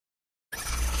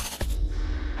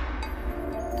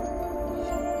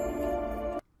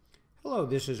Hello,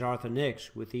 this is Arthur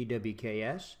Nix with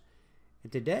EWKS,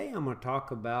 and today I'm going to talk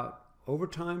about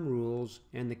overtime rules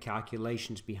and the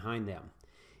calculations behind them.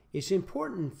 It's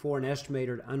important for an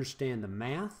estimator to understand the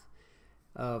math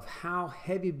of how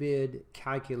HeavyBid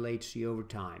calculates the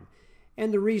overtime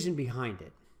and the reason behind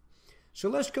it. So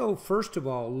let's go first of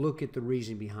all look at the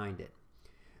reason behind it.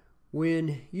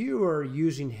 When you are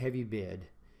using HeavyBid,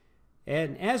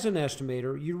 and as an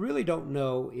estimator, you really don't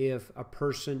know if a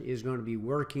person is going to be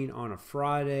working on a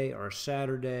Friday or a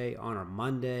Saturday, on a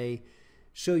Monday.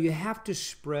 So you have to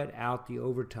spread out the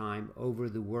overtime over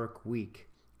the work week.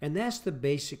 And that's the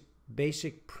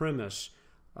basic premise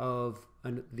of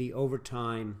the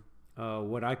overtime,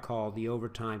 what I call the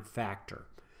overtime factor.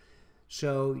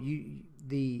 So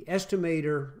the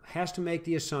estimator has to make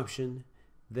the assumption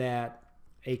that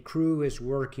a crew is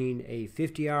working a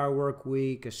 50-hour work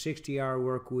week, a 60-hour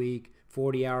work week,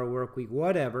 40-hour work week,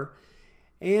 whatever.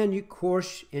 And of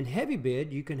course, in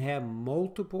HeavyBid, you can have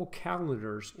multiple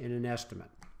calendars in an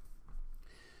estimate.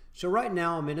 So right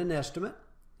now I'm in an estimate,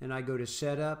 and I go to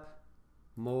Setup,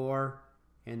 More,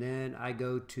 and then I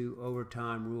go to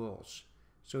Overtime Rules.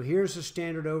 So here's the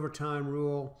standard overtime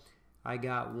rule. I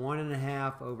got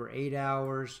 1.5 over 8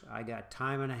 hours. I got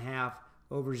time and a half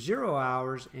over 0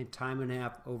 hours and time and a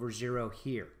half over 0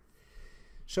 here.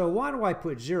 So why do I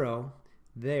put 0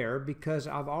 there? Because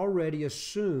I've already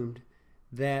assumed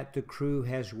that the crew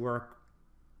has worked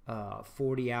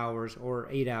 40 hours or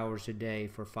 8 hours a day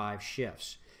for 5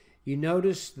 shifts. You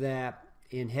notice that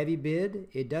in HeavyBid,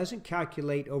 it doesn't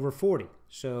calculate over 40.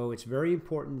 So it's very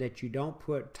important that you don't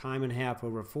put time and a half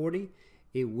over 40.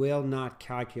 It will not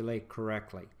calculate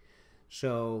correctly.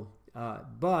 So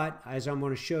but as I'm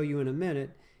going to show you in a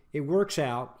minute, it works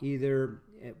out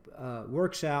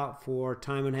works out for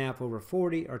time and a half over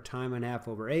 40 or time and a half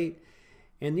over 8.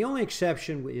 And the only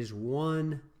exception is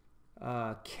one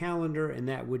calendar, and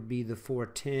that would be the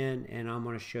 410, and I'm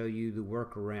going to show you the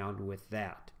workaround with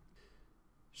that.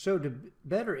 So to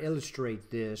better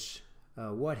illustrate this,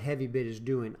 what HeavyBid is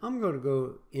doing, I'm going to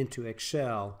go into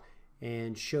Excel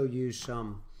and show you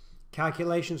some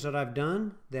calculations that I've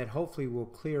done that hopefully will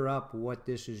clear up what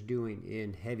this is doing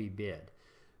in HeavyBid.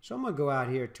 So I'm going to go out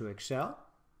here to Excel,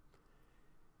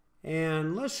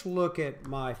 and let's look at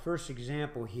my first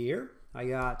example here. I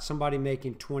got somebody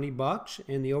making 20 bucks,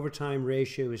 and the overtime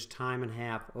ratio is time and a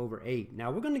half over 8. Now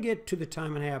we're going to get to the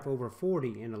time and a half over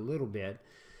 40 in a little bit.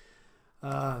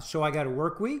 So I got a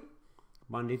work week,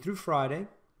 Monday through Friday.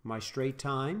 My straight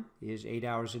time is 8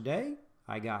 hours a day.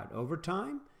 I got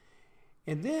overtime.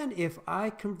 And then if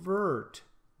I convert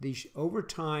these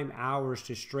overtime hours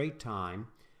to straight time,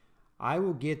 I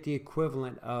will get the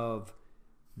equivalent of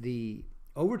the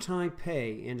overtime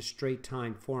pay in a straight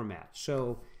time format.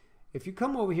 So if you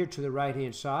come over here to the right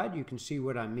hand side, you can see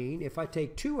what I mean. If I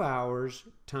take 2 hours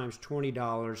times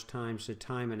 $20 times the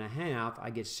time and a half, I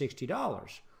get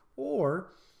 $60.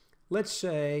 Or let's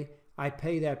say I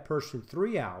pay that person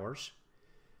 3 hours.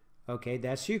 Okay,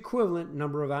 that's the equivalent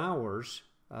number of hours.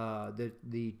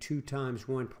 The 2 times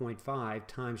 1.5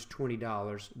 times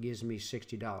 $20 gives me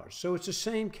 $60. So it's the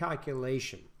same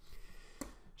calculation.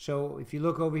 So if you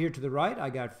look over here to the right, I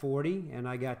got 40 and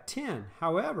I got 10.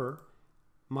 However,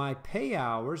 my pay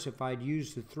hours, if I'd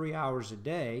used the 3 hours a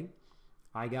day,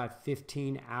 I got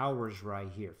 15 hours right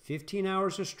here. 15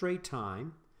 hours of straight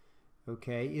time,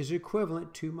 okay, is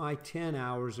equivalent to my 10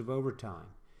 hours of overtime.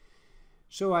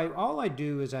 So all I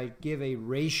do is I give a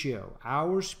ratio,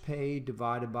 hours paid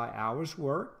divided by hours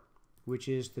worked, which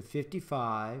is the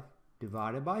 55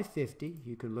 divided by 50.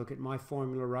 You can look at my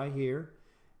formula right here.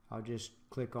 I'll just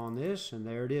click on this, and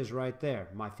there it is right there.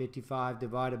 My 55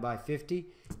 divided by 50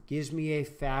 gives me a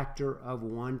factor of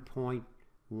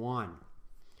 1.1.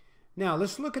 Now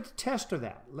let's look at the test of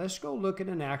that. Let's go look at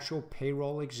an actual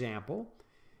payroll example.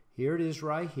 Here it is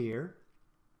right here.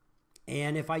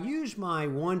 And if I use my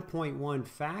 1.1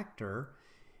 factor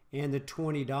and the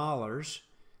 $20,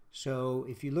 so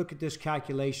if you look at this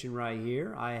calculation right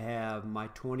here, I have my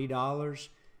 $20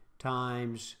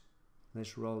 times,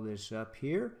 let's roll this up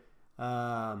here,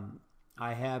 I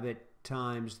have it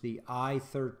times the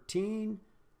I-13,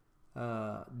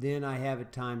 then I have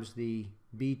it times the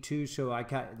B2, so I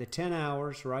got the 10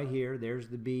 hours right here, there's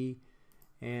the B,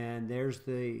 and there's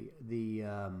the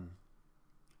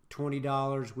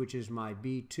 $20, which is my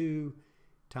B2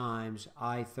 times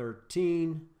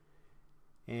I-13,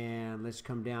 and let's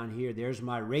come down here. There's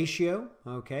my ratio.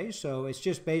 Okay, so it's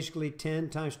just basically 10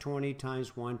 times 20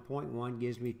 times 1.1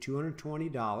 gives me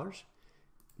 $220.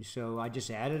 So I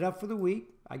just add it up for the week.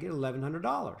 I get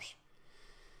 $1,100.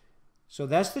 So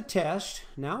that's the test.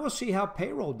 Now we'll see how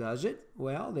payroll does it.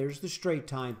 Well, there's the straight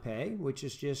time pay, which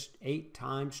is just 8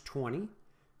 times 20,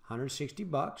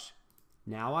 $160.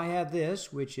 Now I have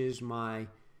this, which is my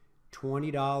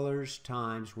 $20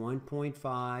 times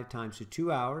 1.5 times the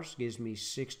 2 hours gives me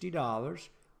 $60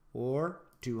 or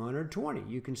 220.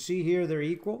 You can see here they're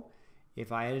equal.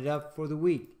 If I add it up for the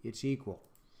week, it's equal.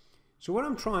 So what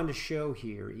I'm trying to show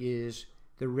here is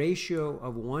the ratio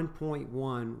of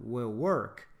 1.1 will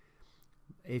work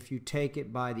if you take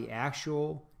it by the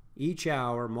actual each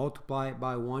hour, multiply it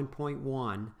by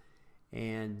 1.1,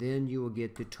 and then you will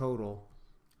get the total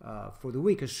for the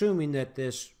week, assuming that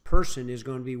this person is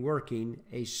going to be working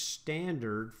a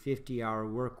standard 50-hour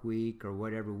work week or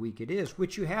whatever week it is,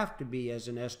 which you have to be as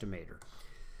an estimator.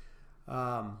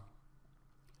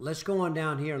 Let's go on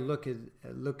down here and look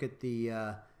at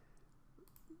the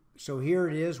so here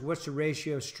it is. What's the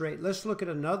ratio straight? Let's look at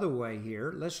another way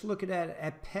here. Let's look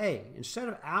at pay. Instead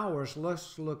of hours,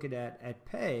 let's look at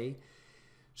pay.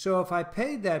 So if I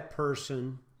paid that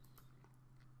person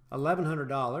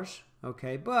 $1,100,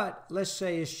 okay, but let's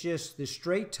say it's just the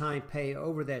straight time pay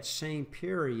over that same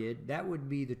period, that would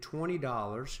be the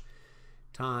 $20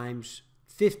 times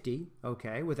 50,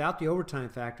 okay, without the overtime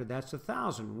factor, that's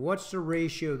 1,000. What's the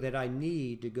ratio that I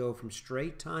need to go from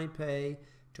straight time pay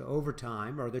to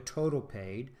overtime, or the total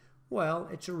paid? Well,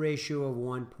 it's a ratio of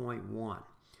 1.1.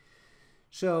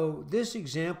 So this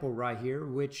example right here,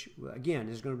 which again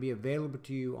is going to be available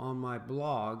to you on my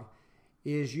blog,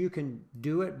 is you can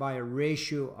do it by a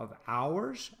ratio of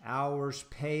hours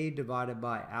paid divided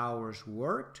by hours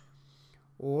worked,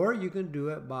 or you can do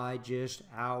it by just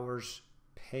hours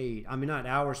paid. I mean, not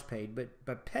hours paid,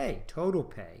 but pay, total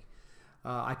pay.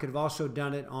 I could have also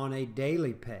done it on a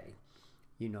daily pay,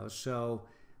 you know, so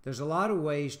there's a lot of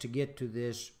ways to get to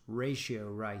this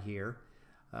ratio right here.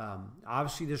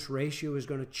 Obviously, this ratio is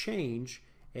going to change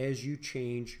as you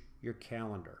change your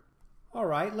calendar. All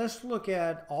right, let's look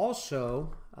at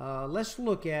also, let's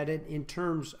look at it in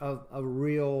terms of a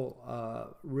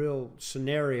real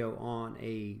scenario on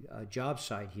a job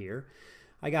site here.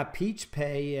 I got Pete's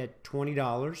pay at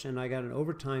 $20 and I got an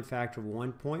overtime factor of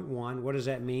 1.1. What does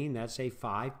that mean? That's a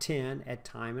 5/10 at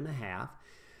time and a half.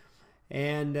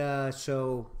 And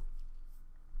so,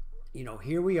 you know,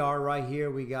 here we are right here.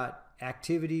 We got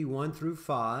activity 1 through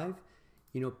 5.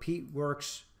 You know, Pete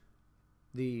works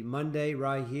the Monday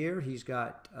right here. He's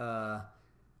got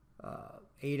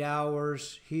 8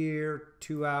 hours here,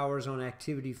 2 hours on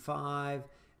activity 5.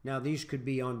 Now these could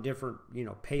be on different, you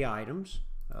know, pay items.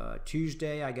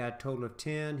 Tuesday I got a total of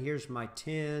 10. Here's my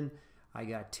 10. I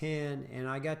got 10 and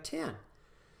I got 10.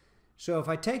 So if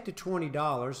I take the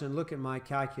 $20 and look at my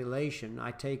calculation, I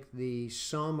take the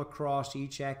sum across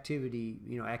each activity,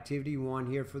 you know, activity 1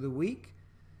 here for the week,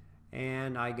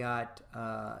 and I got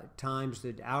times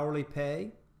the hourly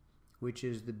pay, which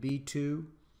is the B2,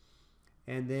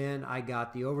 and then I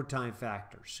got the overtime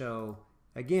factor. So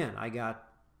again, I got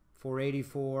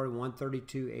 484,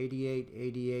 132, 88,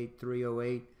 88,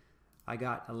 308. I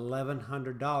got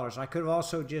 $1,100. I could have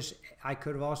also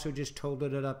just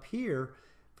totaled it up here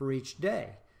for each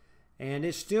day, and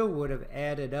it still would have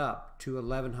added up to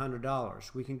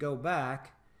 $1,100. We can go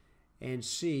back and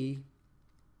see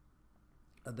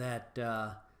that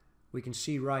we can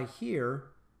see right here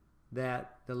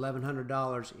that the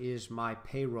 $1,100 is my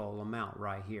payroll amount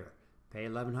right here. Pay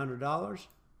 $1,100,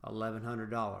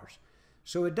 $1,100.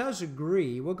 So it does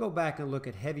agree. We'll go back and look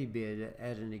at HeavyBid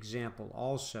as an example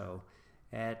also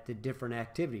at the different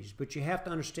activities. But you have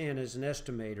to understand, as an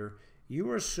estimator, you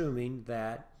are assuming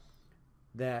that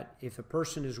if a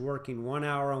person is working 1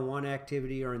 hour on one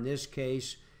activity, or in this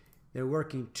case, they're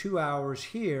working 2 hours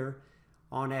here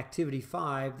on activity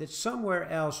 5, that somewhere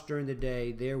else during the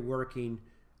day they're working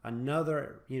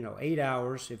another, you know, 8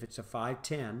 hours if it's a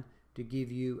 5/10 to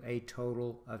give you a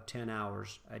total of 10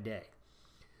 hours a day.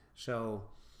 So,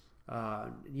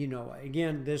 you know,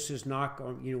 again, this is not,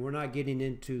 you know, we're not getting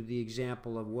into the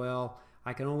example of, well,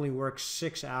 I can only work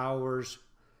 6 hours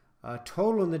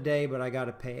total in the day, but I got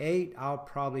to pay 8. I'll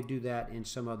probably do that in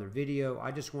some other video.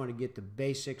 I just want to get the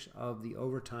basics of the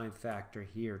overtime factor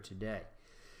here today.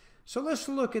 So let's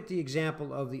look at the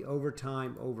example of the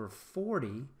overtime over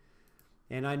 40.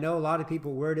 And I know a lot of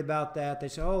people worried about that. They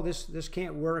say, oh, this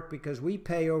can't work because we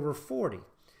pay over 40.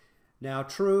 Now,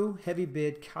 true,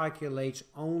 HeavyBid calculates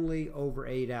only over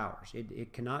 8 hours.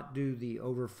 It cannot do the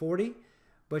over 40,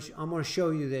 but I'm going to show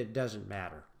you that it doesn't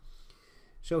matter.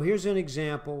 So here's an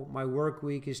example. My work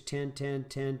week is 10, 10,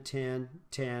 10, 10,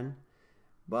 10.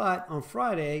 But on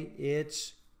Friday,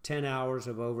 it's 10 hours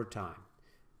of overtime.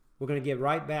 We're going to get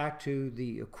right back to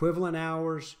the equivalent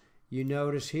hours. You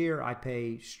notice here I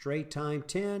pay straight time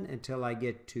 10 until I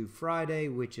get to Friday,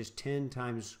 which is 10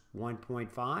 times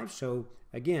 1.5. So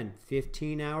again,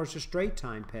 15 hours of straight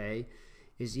time pay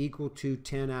is equal to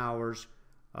 10 hours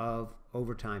of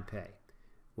overtime pay.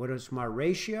 What is my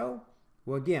ratio?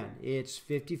 Well, again, it's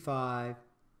 55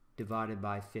 divided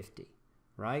by 50,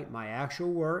 right? My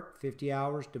actual work, 50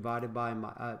 hours divided by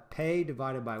my pay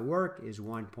divided by work is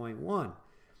 1.1.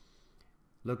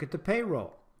 Look at the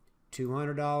payroll.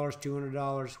 $200,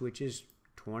 $200, which is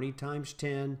 20 times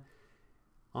 10.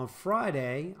 On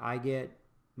Friday, I get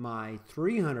my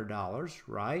 $300,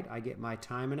 right? I get my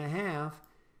time and a half,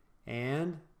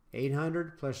 and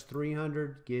 800 plus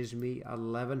 300 gives me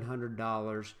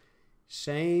 $1,100,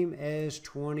 same as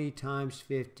 20 times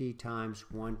 50 times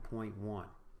 1.1.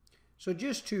 So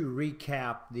just to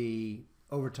recap the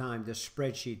overtime, the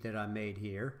spreadsheet that I made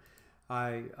here,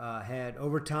 I had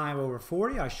overtime over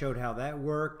 40. I showed how that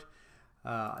worked.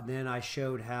 Then I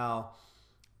showed how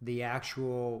the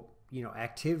actual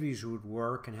activities would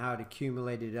work and how it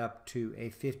accumulated up to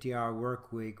a 50-hour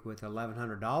work week with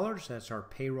 $1,100. That's our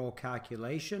payroll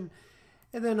calculation.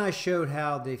 And then I showed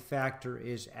how the factor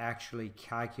is actually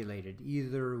calculated,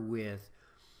 either with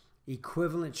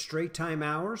equivalent straight time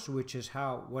hours, which is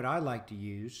what I like to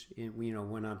use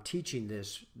when I'm teaching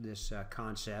this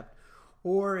concept,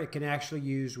 or it can actually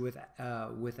use with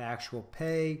actual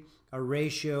pay, a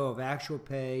ratio of actual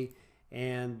pay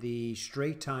and the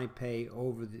straight time pay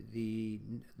over the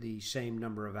same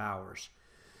number of hours.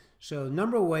 So a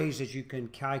number of ways that you can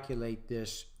calculate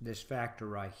this factor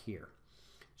right here.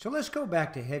 So let's go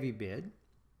back to HeavyBid.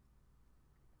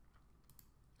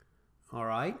 All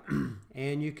right,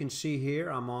 and you can see here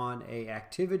I'm on a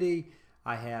activity.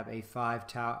 I have a 5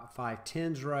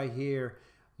 tens right here.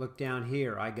 Look down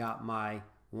here, I got my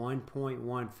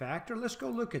 1.1 factor. Let's go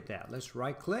look at that. Let's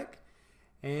right click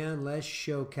and let's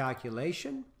show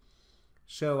calculation.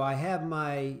 So I have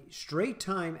my straight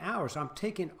time hours. I'm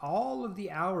taking all of the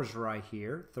hours right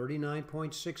here,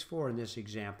 39.64 in this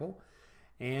example,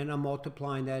 and I'm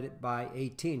multiplying that by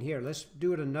 18. Here, let's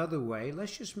do it another way.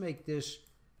 Let's just make this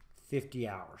 50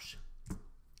 hours.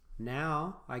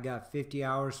 Now I got 50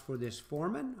 hours for this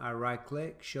foreman. I right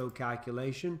click, show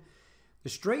calculation. The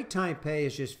straight time pay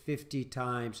is just 50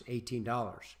 times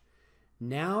 $18.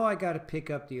 Now I got to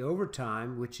pick up the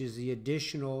overtime, which is the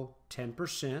additional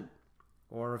 10%,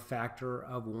 or a factor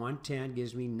of 110,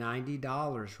 gives me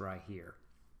 $90 right here.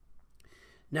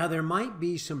 Now there might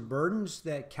be some burdens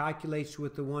that calculates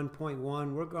with the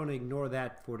 1.1. We're going to ignore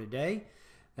that for today.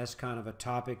 That's kind of a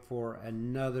topic for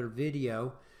another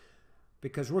video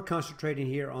because we're concentrating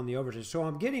here on the overtime. So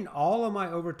I'm getting all of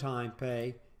my overtime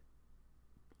pay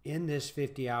in this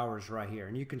 50 hours right here.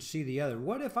 And you can see the other.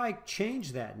 What if I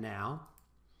change that now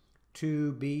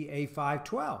to be a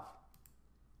 512?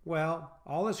 Well,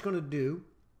 all it's going to do,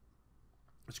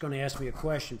 it's going to ask me a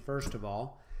question first of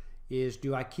all, is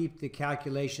do I keep the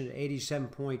calculation at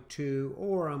 87.2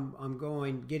 or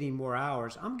I'm getting more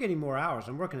hours? I'm getting more hours.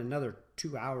 I'm working another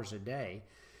 2 hours a day.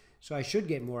 So I should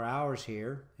get more hours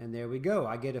here. And there we go.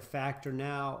 I get a factor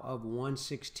now of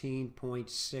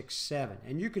 116.67.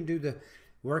 And you can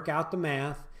work out the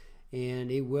math,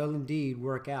 and it will indeed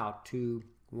work out to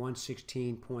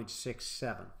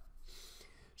 116.67.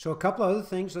 So a couple other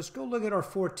things. Let's go look at our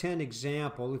 410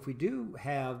 example. If we do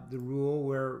have the rule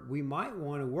where we might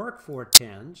want to work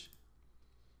 410s,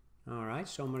 all right,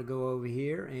 so I'm going to go over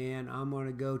here and I'm going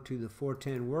to go to the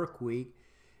 410 work week.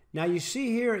 Now you see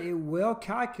here it will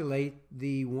calculate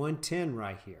the 110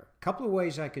 right here. A couple of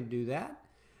ways I can do that.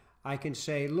 I can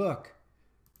say, look,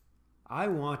 I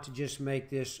want to just make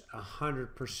this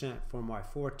 100% for my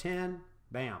 410.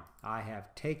 Bam, I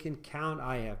have taken count,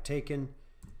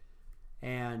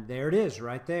 and there it is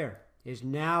right there. Is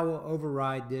now we'll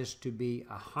override this to be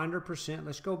 100%.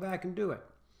 Let's go back and do it.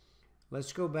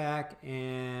 Let's go back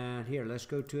and here, let's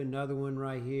go to another one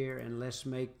right here and let's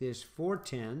make this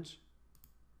 410s.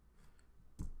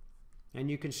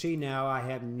 And you can see now I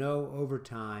have no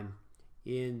overtime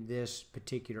in this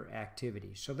particular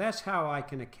activity. So that's how I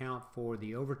can account for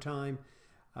the overtime,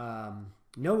 no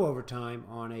overtime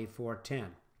on a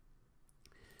 410.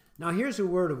 Now here's a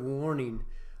word of warning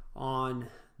on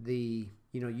the,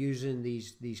 using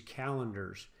these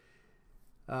calendars.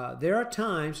 There are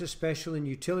times, especially in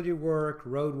utility work,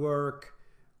 road work,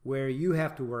 where you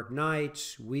have to work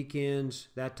nights, weekends,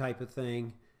 that type of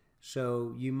thing.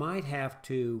 So you might have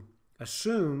to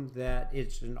assume that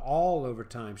it's an all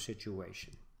overtime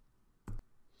situation.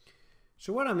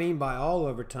 So what I mean by all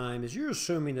overtime is you're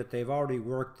assuming that they've already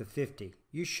worked the 50.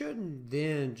 You shouldn't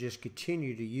then just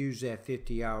continue to use that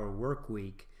 50-hour work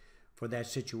week for that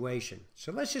situation.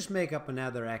 So let's just make up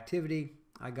another activity.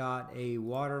 I got a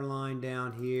water line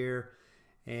down here,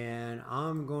 and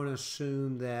I'm going to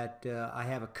assume that I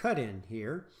have a cut-in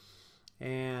here.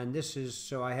 And this is,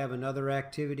 so I have another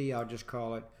activity. I'll just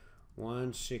call it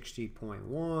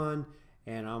 160.1,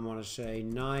 and I'm going to say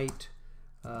night.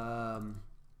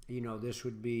 You know, this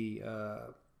would be,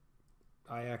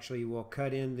 I actually will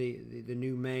cut in the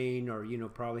new main, or, you know,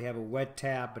 probably have a wet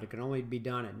tap, but it can only be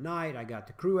done at night. I got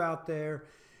the crew out there,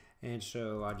 and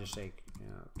so I just say,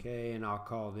 okay, and I'll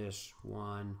call this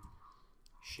one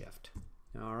shift.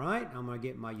 All right, I'm going to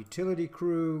get my utility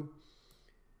crew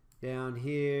down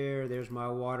here. There's my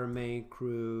water main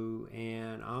crew,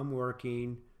 and I'm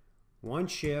working one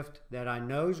shift that I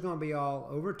know is going to be all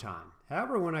overtime.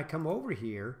 However, when I come over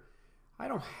here, I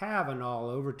don't have an all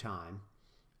overtime,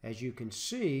 as you can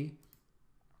see,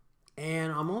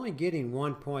 and I'm only getting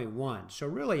 1.1. So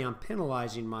really I'm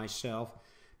penalizing myself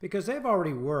because they've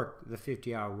already worked the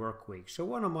 50-hour work week. So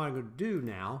what I'm going to do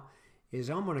now is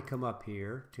I'm going to come up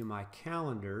here to my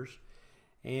calendars,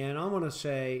 and I'm going to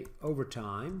say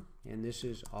overtime, and this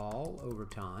is all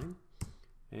overtime.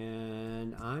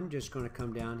 And I'm just going to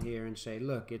come down here and say,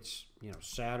 look, it's, you know,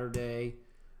 Saturday,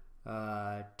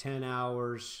 10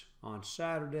 hours on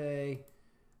Saturday.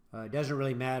 It doesn't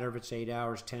really matter if it's 8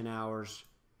 hours, 10 hours,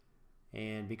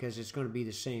 and because it's going to be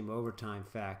the same overtime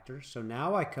factor. So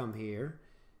now I come here,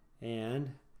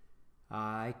 and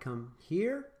I come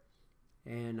here,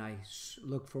 and I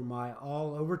look for my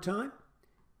all overtime.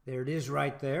 There it is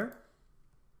right there.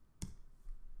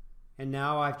 And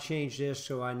now I've changed this,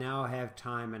 so I now have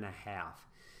time and a half.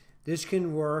 This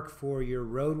can work for your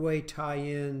roadway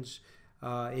tie-ins.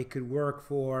 It could work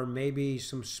for maybe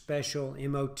some special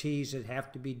MOTs that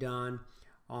have to be done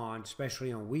on,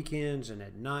 especially on weekends and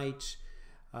at nights,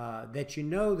 that you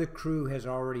know the crew has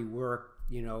already worked,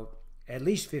 you know, at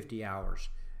least 50 hours,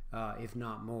 if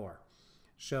not more.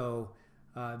 So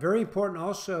very important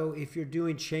also, if you're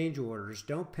doing change orders,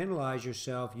 don't penalize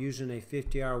yourself using a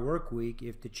 50-hour work week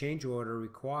if the change order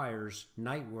requires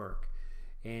night work.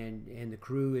 And the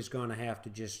crew is going to have to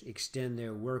just extend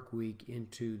their work week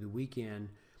into the weekend,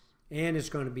 and it's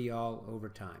going to be all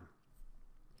overtime.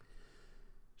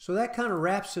 So that kind of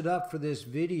wraps it up for this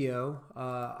video.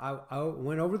 I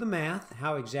went over the math,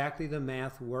 how exactly the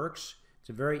math works. It's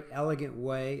a very elegant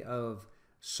way of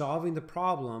solving the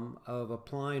problem of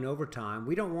applying overtime.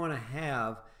 We don't want to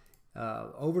have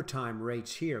overtime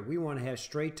rates here. We want to have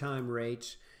straight time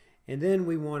rates, and then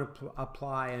we want to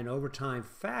apply an overtime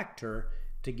factor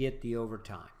to get the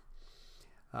overtime.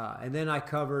 And then I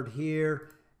covered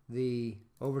here the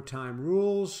overtime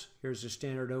rules. Here's the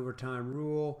standard overtime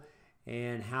rule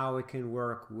and how it can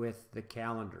work with the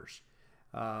calendars.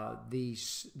 The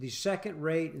second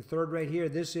rate and third rate here,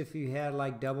 this if you had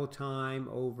like double time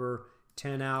over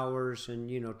 10 hours and,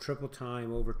 you know, triple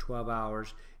time over 12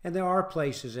 hours. And there are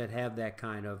places that have that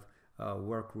kind of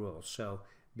work rules, so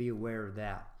be aware of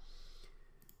that.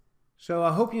 So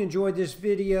I hope you enjoyed this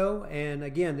video, and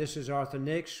again, this is Arthur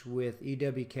Nix with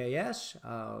EWKS.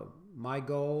 My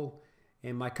goal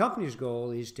and my company's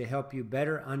goal is to help you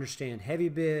better understand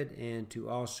HeavyBid and to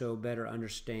also better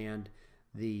understand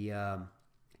the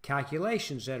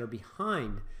calculations that are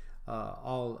behind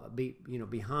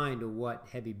behind what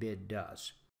HeavyBid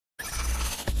does.